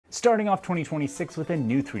Starting off 2026 with a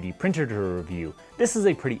new 3D printer to review. This is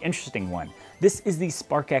a pretty interesting one. This is the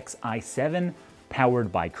SparkX i7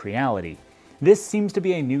 powered by Creality. This seems to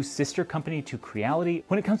be a new sister company to Creality.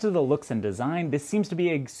 When it comes to the looks and design, this seems to be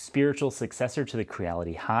a spiritual successor to the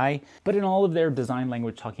Creality Hi, but in all of their design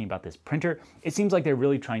language talking about this printer, it seems like they're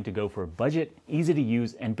really trying to go for a budget, easy to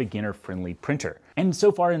use, and beginner-friendly printer. And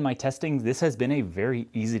so far in my testing, this has been a very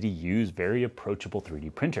easy to use, very approachable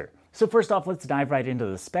 3D printer. So first off, let's dive right into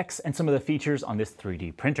the specs and some of the features on this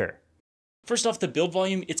 3D printer. First off, the build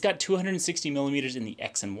volume, it's got 260 millimeters in the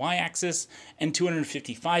X and Y axis and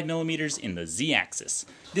 255 millimeters in the Z axis.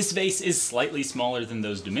 This vase is slightly smaller than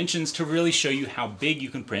those dimensions to really show you how big you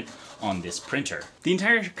can print on this printer. The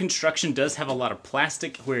entire construction does have a lot of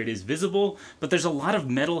plastic where it is visible, but there's a lot of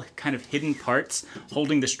metal kind of hidden parts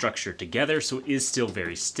holding the structure together, so it is still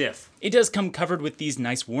very stiff. It does come covered with these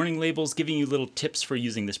nice warning labels giving you little tips for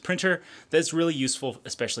using this printer that's really useful,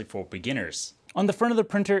 especially for beginners. On the front of the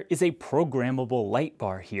printer is a programmable light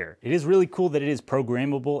bar here. It is really cool that it is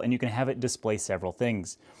programmable and you can have it display several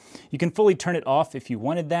things. You can fully turn it off if you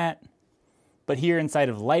wanted that, but here inside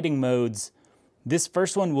of lighting modes, this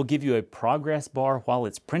first one will give you a progress bar while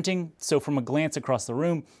it's printing. So from a glance across the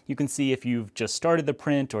room, you can see if you've just started the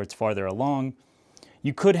print or it's farther along.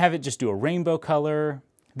 You could have it just do a rainbow color.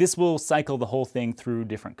 This will cycle the whole thing through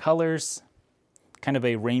different colors, kind of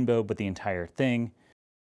a rainbow, but the entire thing.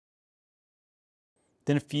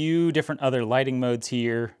 Then a few different other lighting modes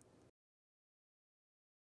here.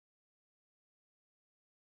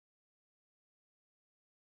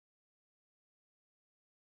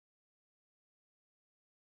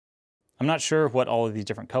 I'm not sure what all of these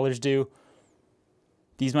different colors do.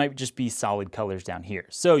 These might just be solid colors down here.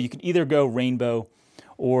 So you can either go rainbow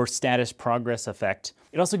or status progress effect.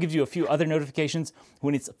 It also gives you a few other notifications.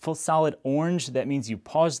 When it's full solid orange, that means you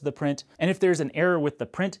paused the print. And if there's an error with the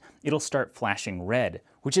print, it'll start flashing red,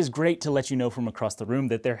 which is great to let you know from across the room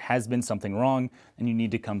that there has been something wrong and you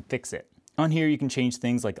need to come fix it. On here, you can change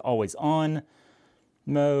things like always on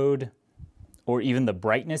mode, or even the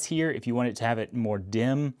brightness here if you want it to have it more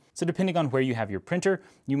dim. So depending on where you have your printer,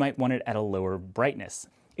 you might want it at a lower brightness.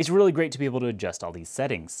 It's really great to be able to adjust all these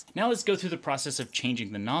settings. Now let's go through the process of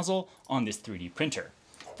changing the nozzle on this 3D printer.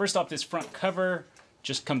 First off, this front cover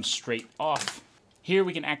just comes straight off. Here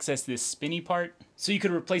we can access this spinny part. So you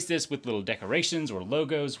could replace this with little decorations or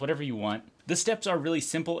logos, whatever you want. The steps are really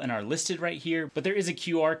simple and are listed right here, but there is a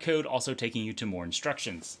QR code also taking you to more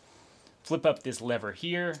instructions. Flip up this lever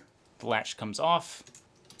here, the latch comes off.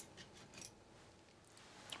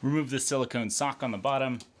 Remove the silicone sock on the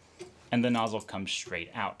bottom, and the nozzle comes straight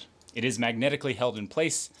out. It is magnetically held in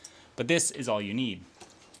place, but this is all you need.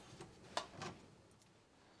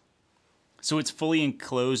 So it's fully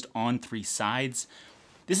enclosed on 3 sides.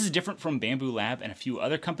 This is different from Bamboo Lab and a few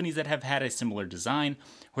other companies that have had a similar design,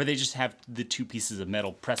 where they just have the 2 pieces of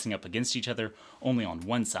metal pressing up against each other only on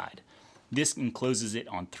one side. This encloses it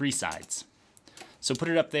on 3 sides. So put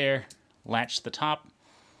it up there, latch the top,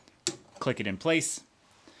 click it in place,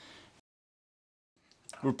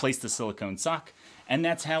 replace the silicone sock, and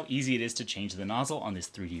that's how easy it is to change the nozzle on this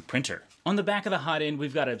 3D printer. On the back of the hot end,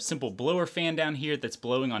 we've got a simple blower fan down here that's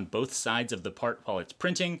blowing on both sides of the part while it's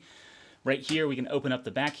printing. Right here, we can open up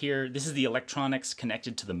the back here. This is the electronics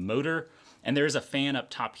connected to the motor, and there's a fan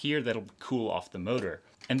up top here that'll cool off the motor.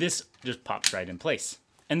 And this just pops right in place.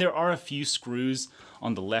 And there are a few screws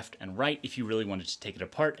on the left and right if you really wanted to take it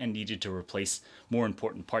apart and needed to replace more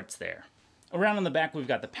important parts there. Around on the back, we've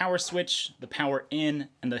got the power switch, the power in,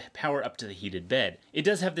 and the power up to the heated bed. It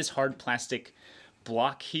does have this hard plastic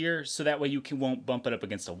block here, so that way you won't bump it up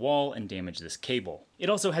against a wall and damage this cable. It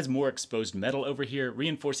also has more exposed metal over here,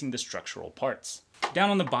 reinforcing the structural parts. Down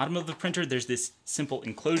on the bottom of the printer, there's this simple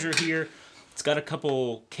enclosure here. It's got a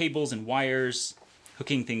couple cables and wires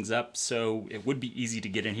hooking things up, so it would be easy to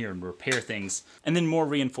get in here and repair things. And then more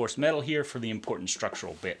reinforced metal here for the important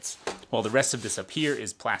structural bits, while the rest of this up here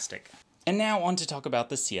is plastic. And now on to talk about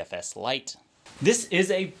the CFS Lite. This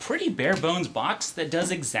is a pretty bare bones box that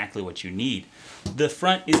does exactly what you need. The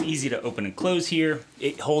front is easy to open and close here.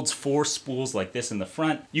 It holds 4 spools like this in the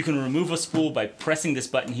front. You can remove a spool by pressing this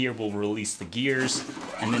button here, will release the gears,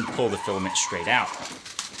 and then pull the filament straight out.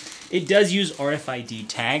 It does use RFID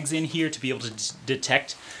tags in here to be able to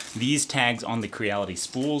detect these tags on the Creality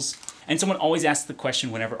spools. And someone always asks the question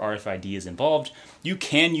whenever RFID is involved. You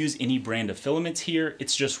can use any brand of filaments here.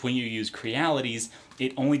 It's just when you use Creality's,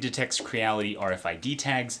 it only detects Creality RFID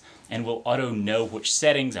tags and will auto know which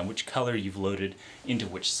settings and which color you've loaded into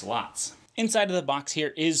which slots. Inside of the box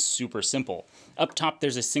here is super simple. Up top,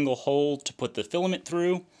 there's a single hole to put the filament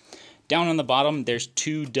through. Down on the bottom, there's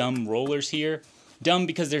 2 dumb rollers here. Dumb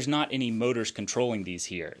because there's not any motors controlling these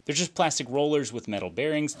here. They're just plastic rollers with metal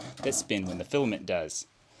bearings that spin when the filament does.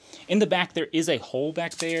 In the back, there is a hole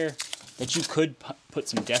back there that you could put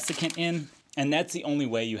some desiccant in, and that's the only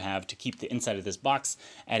way you have to keep the inside of this box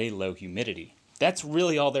at a low humidity. That's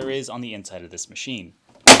really all there is on the inside of this machine.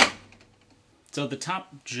 So the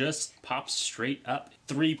top just pops straight up.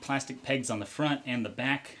 3 plastic pegs on the front and the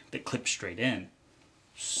back that clip straight in.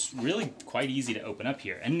 It's really quite easy to open up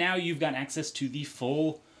here. And now you've got access to the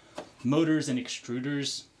full motors and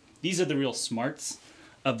extruders. These are the real smarts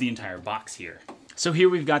of the entire box here. So here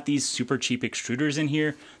we've got these super cheap extruders in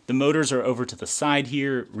here. The motors are over to the side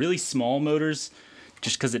here, really small motors,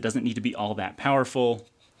 just because it doesn't need to be all that powerful.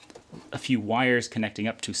 A few wires connecting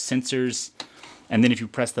up to sensors. And then if you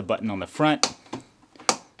press the button on the front,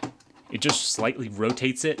 it just slightly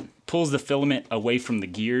rotates it, pulls the filament away from the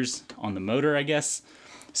gears on the motor, I guess,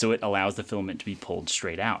 so it allows the filament to be pulled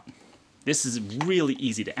straight out. This is really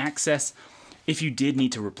easy to access if you did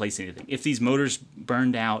need to replace anything. If these motors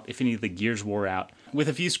burned out, if any of the gears wore out, with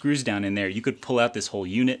a few screws down in there, you could pull out this whole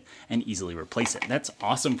unit and easily replace it. That's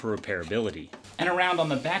awesome for repairability. And around on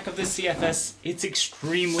the back of this CFS, it's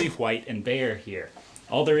extremely white and bare here.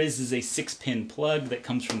 All there is a 6-pin plug that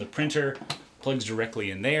comes from the printer, plugs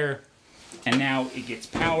directly in there, and now it gets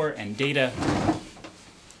power and data,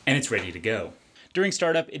 and it's ready to go. During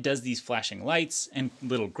startup, it does these flashing lights and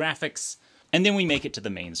little graphics, and then we make it to the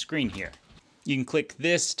main screen here. You can click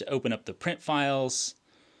this to open up the print files,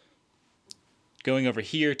 going over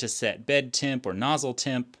here to set bed temp or nozzle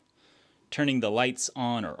temp, turning the lights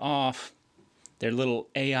on or off, their little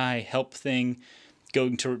AI help thing,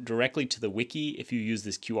 going directly to the wiki if you use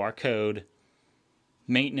this QR code,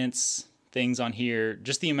 maintenance things on here,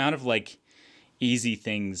 just the amount of easy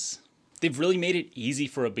things. They've really made it easy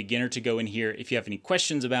for a beginner to go in here if you have any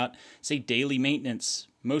questions about, say, daily maintenance,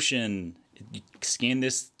 motion. You scan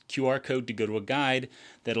this QR code to go to a guide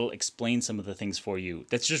that'll explain some of the things for you.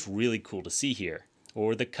 That's just really cool to see here.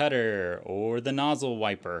 Or the cutter, or the nozzle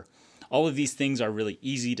wiper. All of these things are really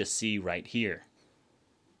easy to see right here.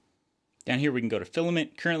 Down here we can go to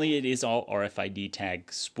filament. Currently it is all RFID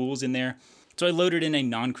tag spools in there. So I loaded in a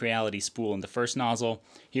non-Creality spool in the first nozzle.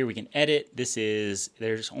 Here we can edit.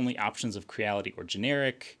 There's only options of Creality or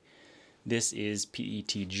generic. This is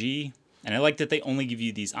PETG. And I like that they only give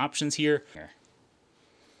you these options here.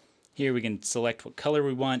 Here we can select what color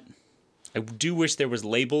we want. I do wish there was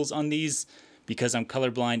labels on these because I'm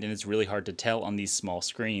colorblind and it's really hard to tell on these small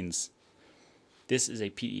screens. This is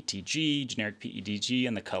a PETG, generic PETG,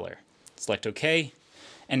 and the color. Select OK,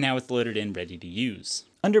 and now it's loaded in, ready to use.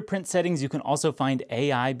 Under print settings, you can also find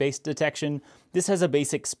AI-based detection. This has a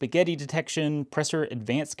basic spaghetti detection, presser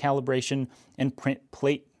advanced calibration, and print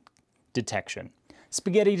plate detection.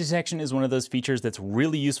 Spaghetti detection is one of those features that's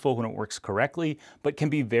really useful when it works correctly, but can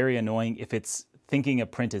be very annoying if it's thinking a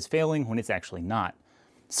print is failing when it's actually not.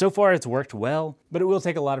 So far it's worked well, but it will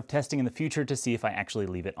take a lot of testing in the future to see if I actually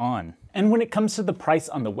leave it on. And when it comes to the price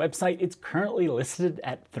on the website, it's currently listed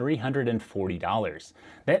at $340.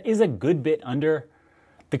 That is a good bit under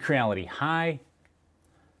the Creality High.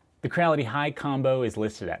 The Creality High combo is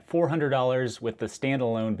listed at $400, with the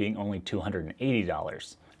standalone being only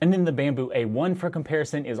 $280. And then the Bamboo A1 for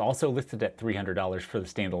comparison is also listed at $300 for the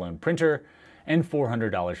standalone printer and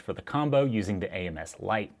 $400 for the combo using the AMS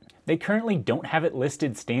Lite. They currently don't have it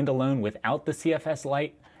listed standalone without the CFS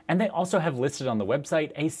Lite, and they also have listed on the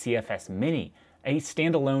website a CFS Mini, a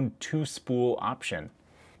standalone 2-spool option.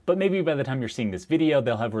 But maybe by the time you're seeing this video,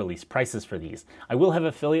 they'll have released prices for these. I will have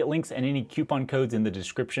affiliate links and any coupon codes in the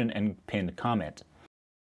description and pinned comment.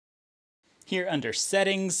 Here under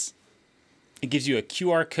settings, it gives you a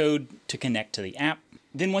QR code to connect to the app.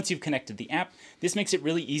 Then once you've connected the app, this makes it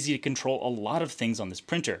really easy to control a lot of things on this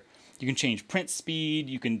printer. You can change print speed,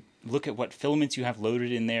 you can look at what filaments you have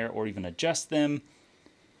loaded in there or even adjust them.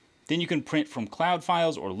 Then you can print from cloud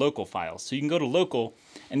files or local files. So you can go to local,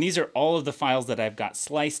 and these are all of the files that I've got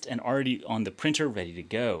sliced and already on the printer ready to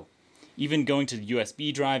go. Even going to the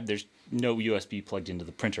USB drive, there's no USB plugged into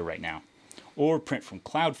the printer right now. Or print from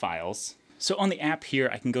cloud files. So on the app here,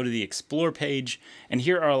 I can go to the Explore page, and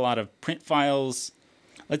here are a lot of print files.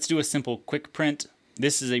 Let's do a simple quick print.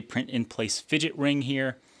 This is a print in place fidget ring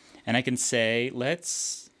here, and I can say,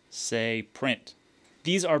 let's say print.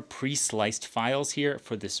 These are pre-sliced files here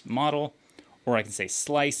for this model, or I can say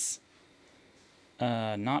slice.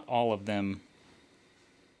 Not all of them.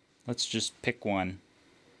 Let's just pick one.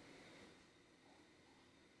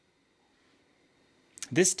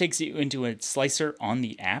 This takes you into a slicer on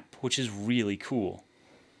the app, which is really cool.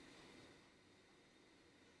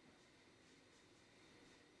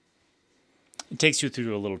 It takes you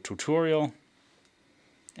through a little tutorial.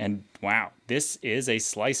 And wow, this is a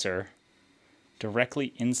slicer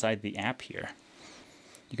directly inside the app here.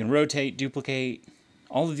 You can rotate, duplicate,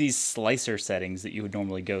 all of these slicer settings that you would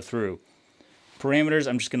normally go through. Parameters,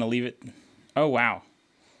 I'm just going to leave it. Oh, wow.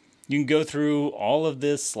 You can go through all of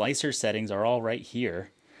the slicer settings are all right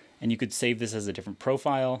here. And you could save this as a different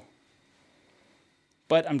profile.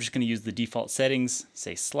 But I'm just going to use the default settings,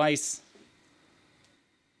 say slice.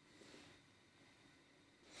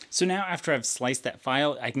 So now after I've sliced that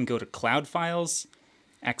file, I can go to Cloud Files,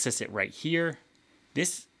 access it right here.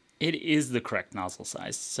 It is the correct nozzle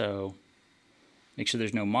size, so make sure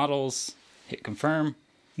there's no models, hit confirm.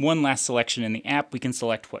 One last selection in the app, we can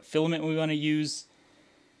select what filament we want to use.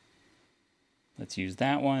 Let's use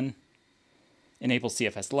that one. Enable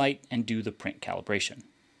CFS Lite and do the print calibration.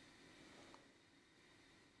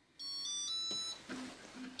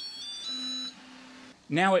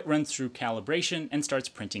 Now it runs through calibration and starts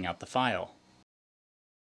printing out the file.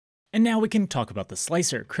 And now we can talk about the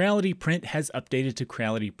slicer. Creality Print has updated to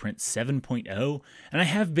Creality Print 7.0, and I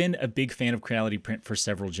have been a big fan of Creality Print for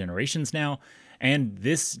several generations now, and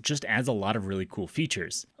this just adds a lot of really cool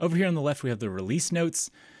features. Over here on the left we have the release notes.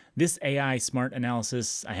 This AI smart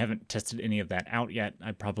analysis, I haven't tested any of that out yet.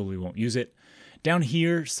 I probably won't use it. Down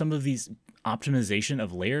here, some of these optimization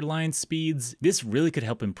of layer line speeds. This really could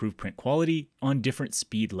help improve print quality on different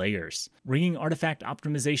speed layers. Ringing artifact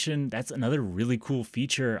optimization, that's another really cool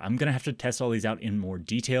feature. I'm gonna have to test all these out in more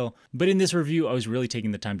detail, but in this review, I was really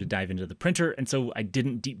taking the time to dive into the printer, and so I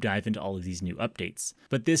didn't deep dive into all of these new updates.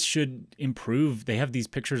 But this should improve. They have these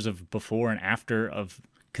pictures of before and after of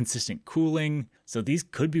consistent cooling, so these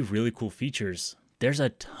could be really cool features. There's a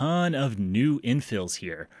ton of new infills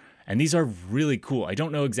here, and these are really cool. I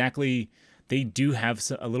don't know exactly. They do have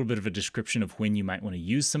a little bit of a description of when you might want to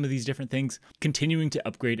use some of these different things, continuing to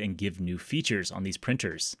upgrade and give new features on these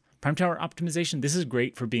printers. Prime tower optimization, this is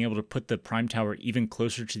great for being able to put the prime tower even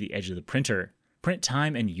closer to the edge of the printer. Print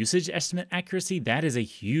time and usage estimate accuracy, that is a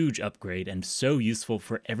huge upgrade and so useful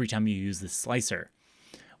for every time you use this slicer.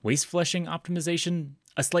 Waste flushing optimization,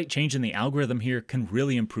 a slight change in the algorithm here can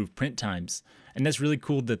really improve print times, and that's really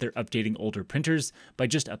cool that they're updating older printers by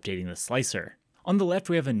just updating the slicer. On the left,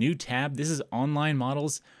 we have a new tab. This is online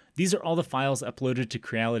models. These are all the files uploaded to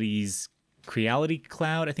Creality's Creality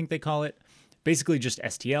Cloud, I think they call it. Basically just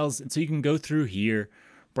STLs. And so you can go through here,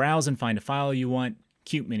 browse and find a file you want,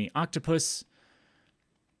 cute mini octopus,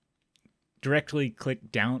 directly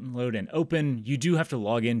click download and open. You do have to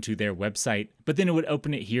log into their website, but then it would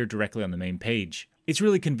open it here directly on the main page. It's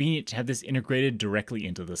really convenient to have this integrated directly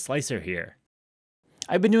into the slicer here.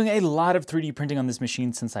 I've been doing a lot of 3D printing on this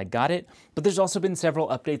machine since I got it, but there's also been several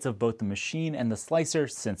updates of both the machine and the slicer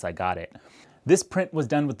since I got it. This print was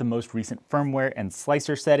done with the most recent firmware and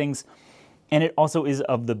slicer settings, and it also is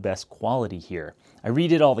of the best quality here. I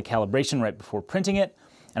redid all the calibration right before printing it,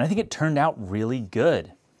 and I think it turned out really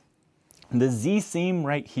good. The Z seam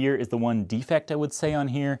right here is the one defect I would say on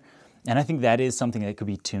here, and I think that is something that could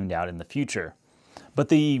be tuned out in the future. But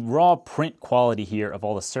the raw print quality here of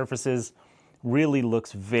all the surfaces really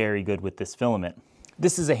looks very good with this filament.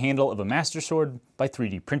 This is a handle of a Master Sword by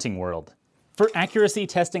 3D Printing World. For accuracy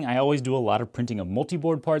testing, I always do a lot of printing of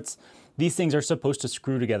multi-board parts. These things are supposed to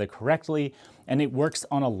screw together correctly, and it works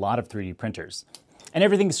on a lot of 3D printers. And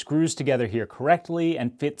everything screws together here correctly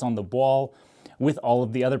and fits on the wall with all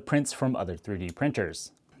of the other prints from other 3D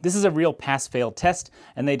printers. This is a real pass-fail test,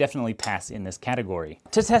 and they definitely pass in this category.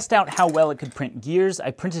 To test out how well it could print gears, I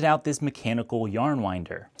printed out this mechanical yarn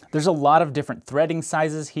winder. There's a lot of different threading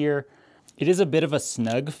sizes here. It is a bit of a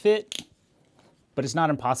snug fit, but it's not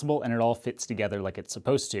impossible, and it all fits together like it's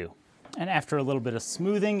supposed to. And after a little bit of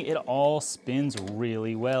smoothing, it all spins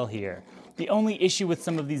really well here. The only issue with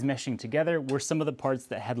some of these meshing together were some of the parts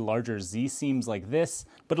that had larger Z-seams like this,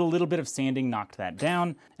 but a little bit of sanding knocked that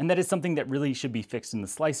down, and that is something that really should be fixed in the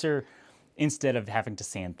slicer instead of having to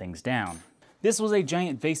sand things down. This was a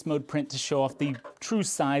giant vase mode print to show off the true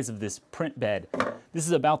size of this print bed. This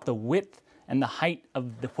is about the width and the height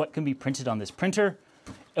of what can be printed on this printer.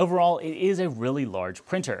 Overall, it is a really large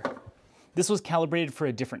printer. This was calibrated for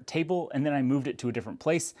a different table, and then I moved it to a different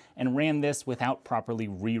place and ran this without properly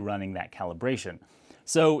rerunning that calibration.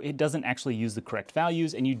 So it doesn't actually use the correct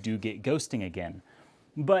values, and you do get ghosting again.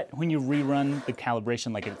 But when you rerun the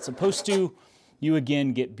calibration like it's supposed to, you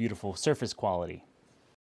again get beautiful surface quality.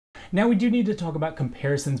 Now we do need to talk about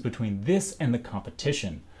comparisons between this and the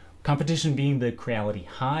competition. Competition being the Creality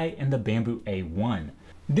High and the Bamboo A1.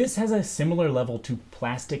 This has a similar level to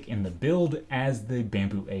plastic in the build as the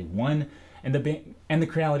Bamboo A1, and the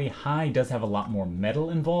Creality High does have a lot more metal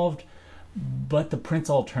involved, but the prints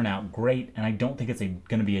all turn out great, and I don't think it's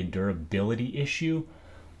going to be a durability issue.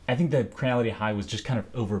 I think the Creality High was just kind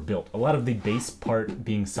of overbuilt. A lot of the base part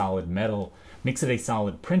being solid metal makes it a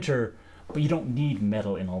solid printer, but you don't need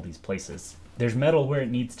metal in all these places. There's metal where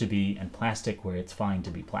it needs to be and plastic where it's fine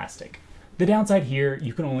to be plastic. The downside here,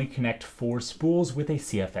 you can only connect 4 spools with a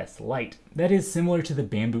CFS light. That is similar to the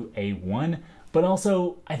Bamboo A1, but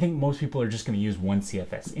also I think most people are just going to use one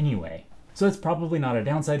CFS anyway. So it's probably not a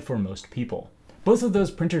downside for most people. Both of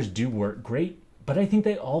those printers do work great, but I think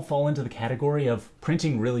they all fall into the category of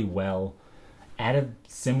printing really well, at a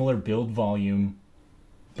similar build volume,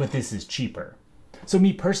 but this is cheaper. So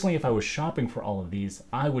me personally, if I was shopping for all of these,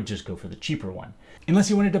 I would just go for the cheaper one. Unless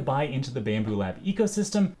you wanted to buy into the Bamboo Lab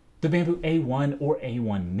ecosystem, the Bamboo A1 or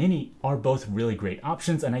A1 Mini are both really great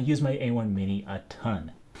options, and I use my A1 Mini a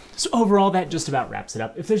ton. So overall, that just about wraps it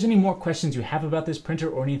up. If there's any more questions you have about this printer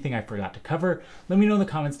or anything I forgot to cover, let me know in the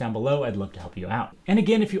comments down below. I'd love to help you out. And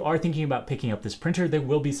again, if you are thinking about picking up this printer, there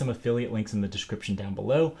will be some affiliate links in the description down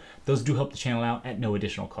below. Those do help the channel out at no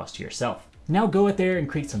additional cost to yourself. Now go out there and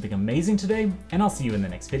create something amazing today, and I'll see you in the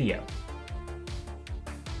next video.